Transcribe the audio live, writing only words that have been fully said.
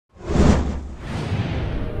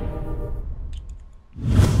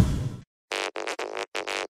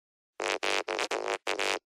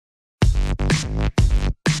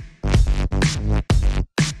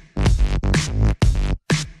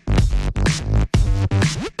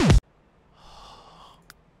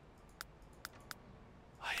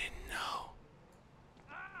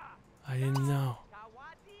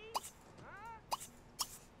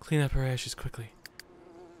Clean up her ashes quickly.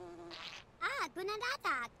 What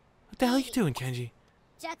the hell are you doing, Kenji?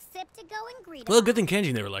 Well, good thing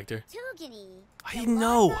Kenji never liked her. I didn't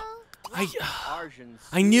know.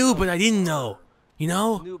 I knew, but I didn't know. You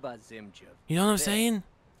know? You know what I'm saying?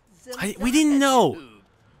 We didn't know.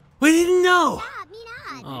 We didn't know.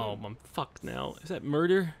 Oh, I'm fucked now. Is that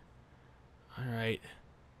murder? All right.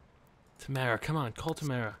 Tamara, come on, call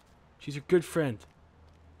Tamara. She's your good friend.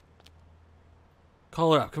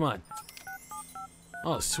 Call her up, come on.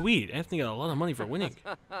 Oh, sweet. Anthony got a lot of money for winning.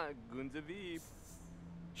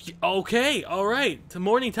 Okay, all right. The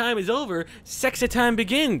morning time is over. Sexa time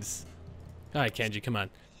begins. All right, Kenji, come on.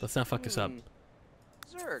 Let's not fuck this up.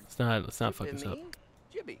 Let's not fuck this up.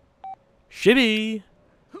 Shibby.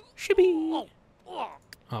 Shibby.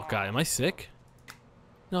 Oh God, am I sick?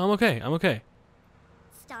 No, I'm okay. I'm okay.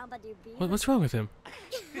 What's wrong with him?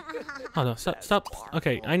 Oh no, stop.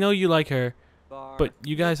 Okay, I know you like her, but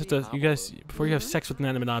you guys have to. Before you have sex with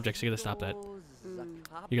inanimate objects, you gotta stop that.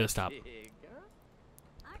 You gotta stop.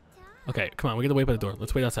 Okay, come on, we gotta wait by the door.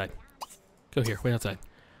 Let's wait outside. Go here, wait outside.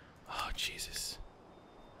 Oh Jesus.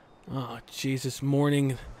 Oh Jesus,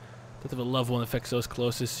 mourning. Death of a loved one affects those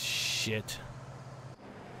closest. Shit.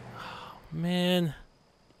 Oh man.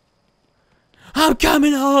 I'm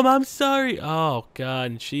coming home. I'm sorry. Oh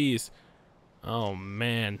God, jeez. Oh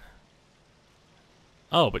man.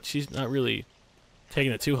 Oh, but she's not really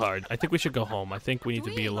taking it too hard. I think we should go home. I think we need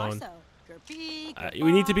to be alone.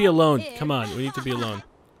 We need to be alone. Come on, we need to be alone.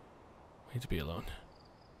 We need to be alone.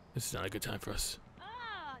 This is not a good time for us.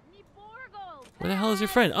 Where the hell is your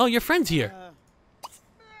friend? Oh, your friend's here.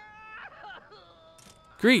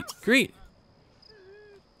 Greet.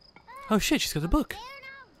 Oh shit, she's got the book.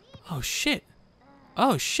 Oh shit.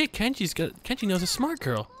 Oh shit, Kenji knows a smart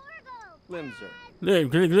girl. Glimser.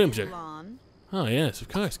 Oh yes, of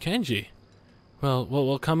course, Kenji.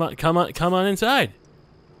 Well, come on inside.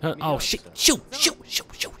 Oh shit! Shoo!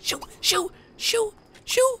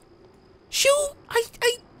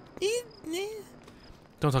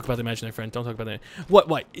 Don't talk about the imaginary friend. Don't talk about that. What?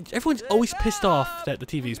 Everyone's always pissed off that the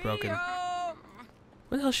TV's broken.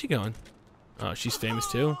 Where the hell's she going? Oh, she's famous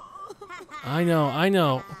too. I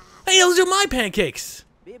know. Hey, those are my pancakes.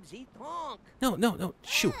 No.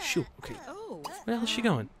 Shoo. Okay. Where the hell is she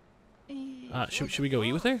going? Should we go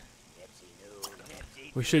eat with her?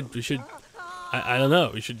 We should. I don't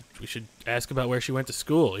know. We should ask about where she went to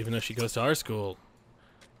school, even though she goes to our school.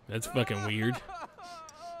 That's fucking weird.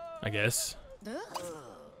 I guess.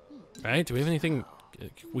 Right? Do we have anything?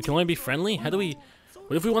 We can only be friendly. How do we?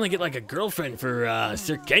 What if we want to get like a girlfriend for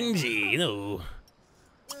Sir Kenji? You know.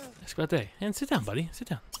 Ask about that. And sit down, buddy. Sit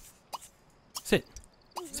down. Sit.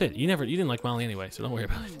 You didn't like Molly anyway, so don't worry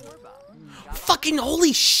about it. Fucking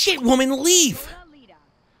holy shit, woman, leave!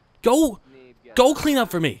 Go clean up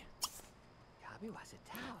for me.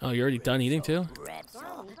 Oh, you're already done eating too?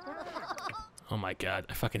 Oh my God,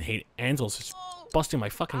 I fucking hate Ansel's just busting my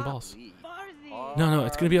fucking balls. No,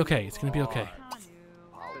 it's gonna be okay. It's gonna be okay.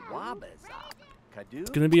 It's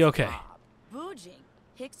gonna be okay.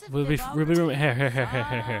 We'll be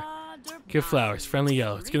here. Give flowers, friendly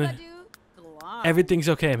yellow. It's gonna. Everything's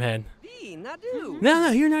okay, man. No,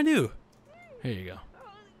 you're not new. Here you go.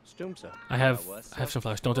 I have some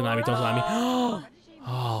flowers. Don't deny me.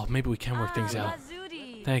 Oh, maybe we can work things out.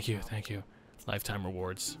 Thank you. Lifetime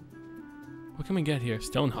rewards. What can we get here?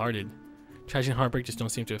 Stone-hearted. Tragedy and heartbreak just don't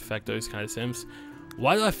seem to affect those kind of sims.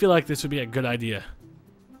 Why do I feel like this would be a good idea?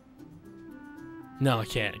 No, I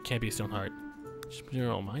can't. It can't be a stone heart.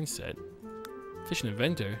 General mindset. Efficient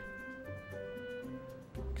inventor.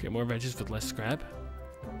 Create more veggies with less scrap.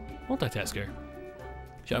 Multitasker.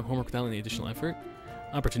 Job homework without any additional effort.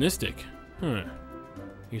 Opportunistic.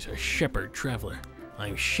 He's a shepherd traveler.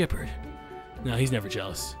 I'm shepherd. No, he's never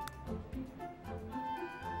jealous.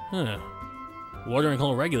 Water and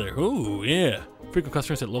coal regular. Ooh, yeah. Frequent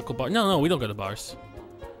customers at local bar. No, we don't go to bars.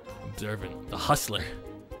 Observant. The hustler.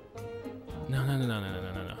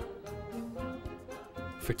 No.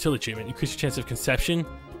 Fertility treatment. Increase your chance of conception.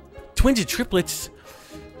 Twins and triplets.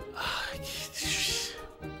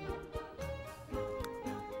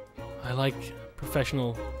 I like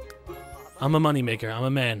professional. I'm a moneymaker. I'm a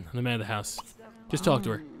man. I'm the man of the house. Just talk to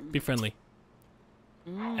her. Be friendly.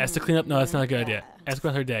 Ask to clean up. No, that's not a good idea. Ask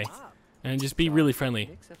about her day. And just be really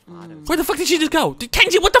friendly. Where the fuck did she just go?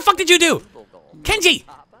 Kenji, what the fuck did you do? Kenji,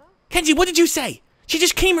 what did you say? She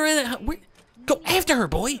just came around. Go after her,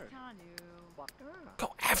 boy.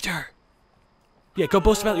 Go after her. Yeah, go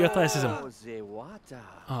boast about your athleticism.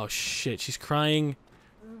 Oh shit, she's crying.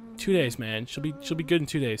 2 days, man. She'll be good in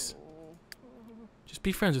 2 days. Just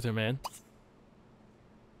be friends with her, man.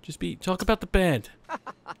 Talk about the band.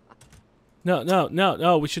 No, no, no,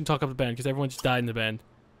 no. We shouldn't talk up the band because everyone just died in the band.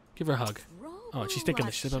 Give her a hug. Oh, she's thinking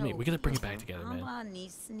this shit about me. We gotta bring it back together, man.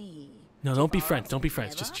 No, don't be friends. Don't be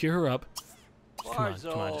friends. Just cheer her up. Come on,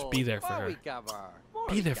 come on. Just be there for her.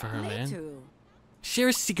 Be there for her, man. Share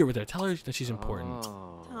a secret with her. Tell her that she's important.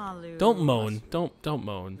 Don't moan. Don't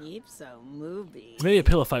moan. Maybe a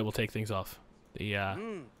pillow fight will take things off. The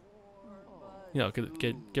you know,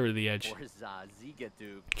 get rid of the edge.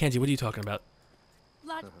 Kenji, what are you talking about?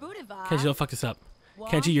 Kenji, don't fuck this up.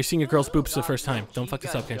 Kenji, you're seeing a girl's boobs for the first time. Don't fuck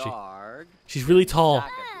this up, Kenji. She's really tall,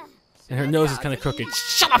 and her nose is kind of crooked.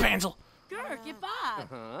 Shut up, Ansel!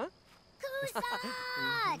 I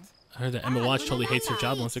heard that Emma Watch totally hates her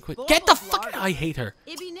job and wants to quit. Get the fuck out! I hate her.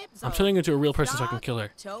 I'm turning her into a real person so I can kill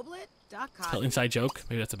her. Tell inside joke?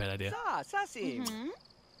 Maybe that's a bad idea.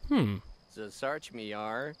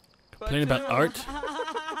 Complain about art?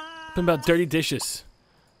 Complain about dirty dishes.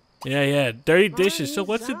 Yeah, dirty dishes. So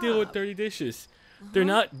what's the deal with dirty dishes? They're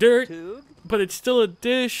not dirt, but it's still a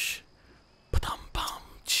dish.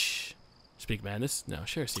 Speak madness? No,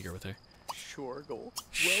 share a secret with her. Shorgle.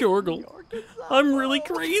 I'm really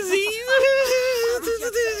crazy.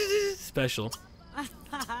 Special.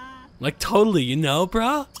 Like totally, you know,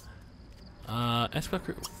 bro.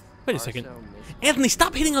 Wait a second. Anthony,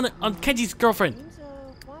 stop hitting on Kenji's girlfriend.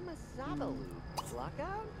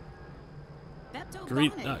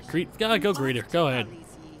 Go greet her. Go ahead.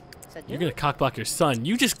 You're gonna cockblock your son.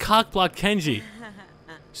 You just cockblocked Kenji.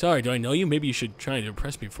 Sorry, do I know you? Maybe you should try to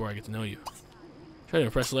impress me before I get to know you. Try to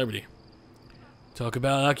impress celebrity. Talk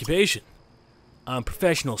about occupation. I'm a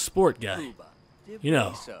professional sport guy. You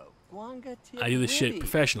know, I do this shit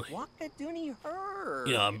professionally. You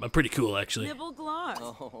know, I'm pretty cool, actually.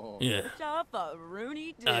 Yeah.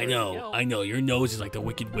 I know. Your nose is like the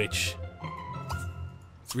Wicked Witch.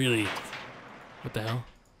 It's really... What the hell?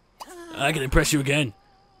 I can impress you again.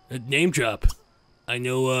 A name drop. I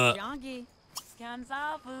know,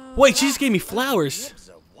 Wait, she just gave me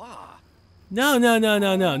flowers. No.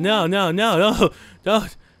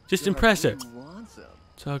 Don't. Just impress her.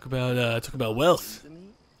 Talk about wealth.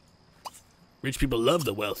 Rich people love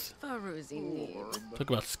the wealth. Talk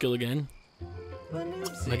about skill again.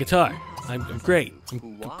 My guitar. I'm great.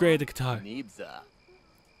 I'm great at the guitar.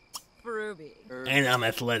 And I'm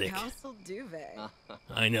athletic.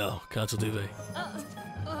 I know, Council Duvet.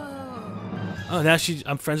 Oh, now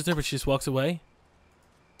I'm friends with her, but she just walks away?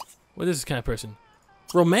 What is this kind of person?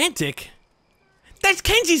 Romantic? That's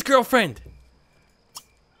Kenji's girlfriend!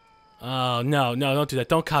 Oh, no, don't do that.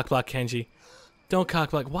 Don't cockblock Kenji. Don't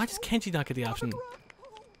cockblock. Why does Kenji not get the option?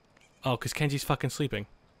 Oh, because Kenji's fucking sleeping.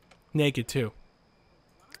 Naked, too.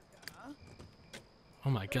 Oh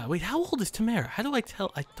my god. Wait, how old is Tamara? How do I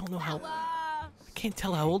tell? I don't know how... I can't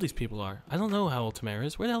tell how old these people are. I don't know how old Tamara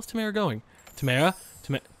is. Where the hell is Tamara going? Tamara?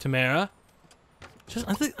 Tamara?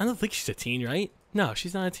 I don't think she's a teen, right? No,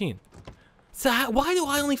 she's not a teen. So why do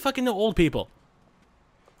I only fucking know old people?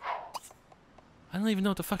 I don't even know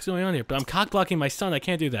what the fuck's going on here, but I'm cock-blocking my son. I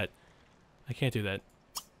can't do that. I can't do that.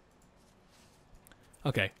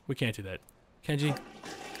 Okay, we can't do that. Kenji?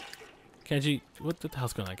 Kenji? What the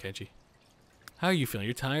hell's going on, Kenji? How are you feeling?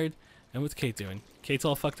 You're tired? And what's Kate doing? Kate's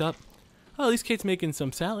all fucked up? Oh, at least Kate's making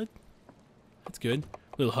some salad. That's good.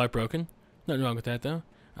 A little heartbroken. Nothing wrong with that, though.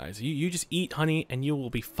 Alright, so you just eat, honey, and you will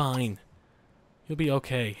be fine. You'll be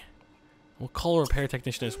okay. We'll call a repair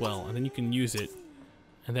technician as well, and then you can use it.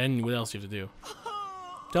 And then what else do you have to do?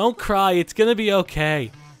 Don't cry. It's gonna be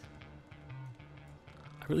okay.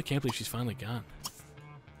 I really can't believe she's finally gone.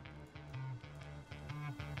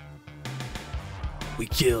 We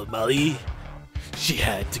killed Molly. She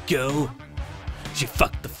had to go. She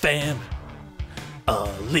fucked the fam.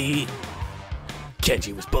 Ali.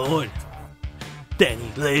 Kenji was born. Then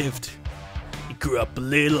he lived. He grew up a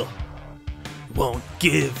little. Won't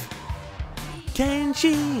give.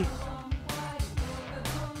 Kenji.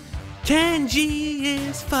 Kenji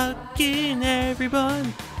is fucking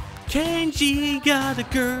everyone. Kenji got a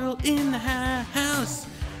girl in the house.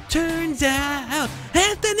 Turns out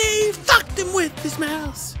Anthony fucked him with his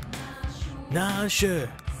mouse. Nah, sure.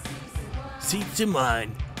 Seats in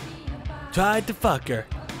wine. Tried to fuck her.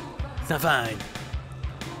 It's not fine.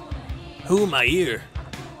 Who my ear?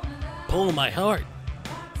 Pull my heart.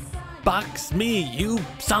 Box me, you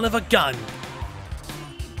son of a gun.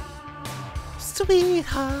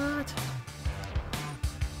 Sweetheart.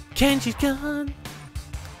 Kenji's gone.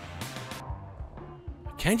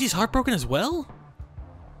 Kenji's heartbroken as well?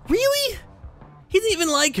 Really? He didn't even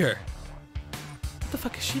like her. What the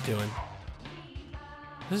fuck is she doing?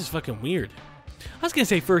 This is fucking weird. I was gonna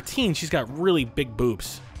say for a teen, she's got really big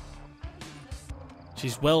boobs.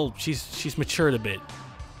 She's matured a bit.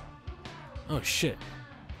 Oh shit.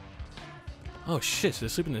 Oh shit, so they're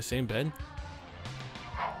sleeping in the same bed?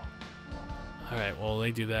 Alright, well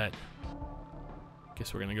they do that.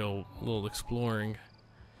 Guess we're gonna go a little exploring.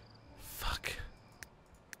 Fuck.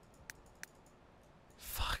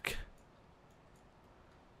 Fuck.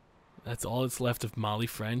 That's all that's left of Molly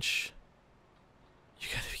French? You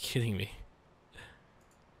gotta be kidding me.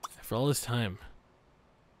 After all this time.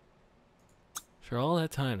 For all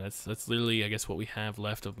that time, that's literally, I guess, what we have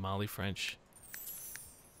left of Molly French.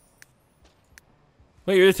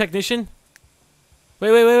 Wait, you're the technician?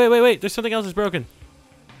 Wait. There's something else that's broken.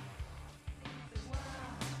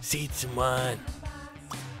 Seed someone.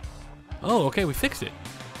 Oh, okay, we fixed it.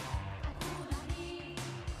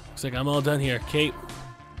 Looks like I'm all done here. Kate.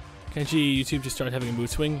 Kenji, YouTube just started having a mood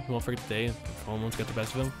swing. You won't forget the day. The hormones got the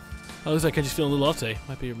best of him. Oh, looks like Kenji's feeling a little off today.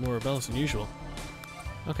 Might be more rebellious than usual.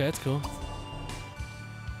 Okay, that's cool.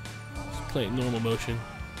 Just play it in normal motion.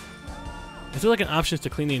 Is there like an option to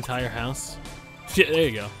clean the entire house? Yeah, there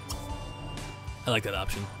you go. I like that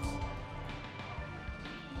option.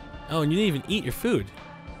 Oh, and you didn't even eat your food.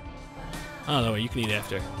 Oh, no, wait, you can eat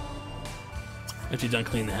after. After you're done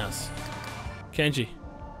cleaning the house. Kenji,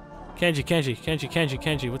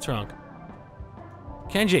 what's wrong?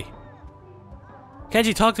 Kenji,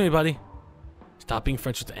 talk to me, buddy. Stop being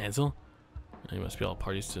friends with Ansel. Oh, you must be all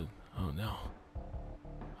parties to... Oh, no.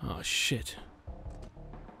 Oh, shit.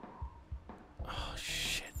 Oh,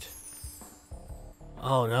 shit.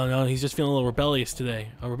 Oh, no, he's just feeling a little rebellious today.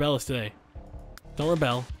 Oh, rebellious today. Don't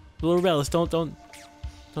rebel. A little rebellious. Don't do it.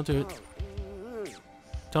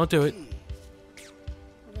 Don't do it.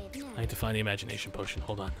 I need to find the imagination potion.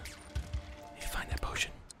 Hold on. I need to find that